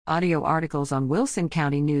Audio articles on Wilson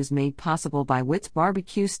County News made possible by Witt's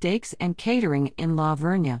Barbecue Steaks and Catering in La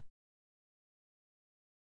Vernia.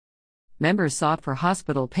 Members sought for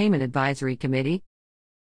Hospital Payment Advisory Committee.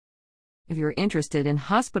 If you're interested in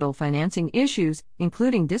hospital financing issues,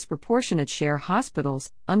 including disproportionate share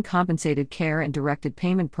hospitals, uncompensated care and directed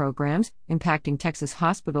payment programs impacting Texas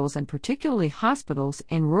hospitals and particularly hospitals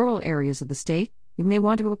in rural areas of the state, you may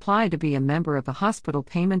want to apply to be a member of the Hospital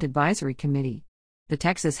Payment Advisory Committee. The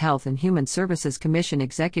Texas Health and Human Services Commission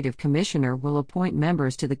Executive Commissioner will appoint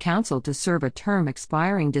members to the council to serve a term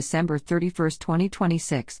expiring December 31,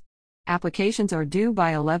 2026. Applications are due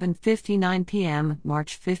by 11:59 p.m.,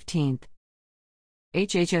 March 15.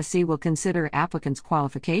 HHSC will consider applicants'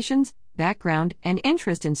 qualifications, background, and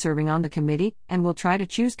interest in serving on the committee, and will try to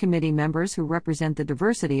choose committee members who represent the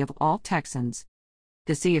diversity of all Texans.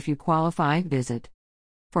 To see if you qualify, visit.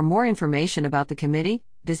 For more information about the committee,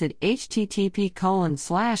 visit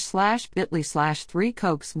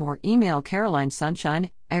http://bit.ly/3cokes. More email Caroline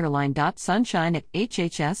Sunshine,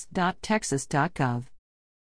 airline.sunshine@hhs.texas.gov.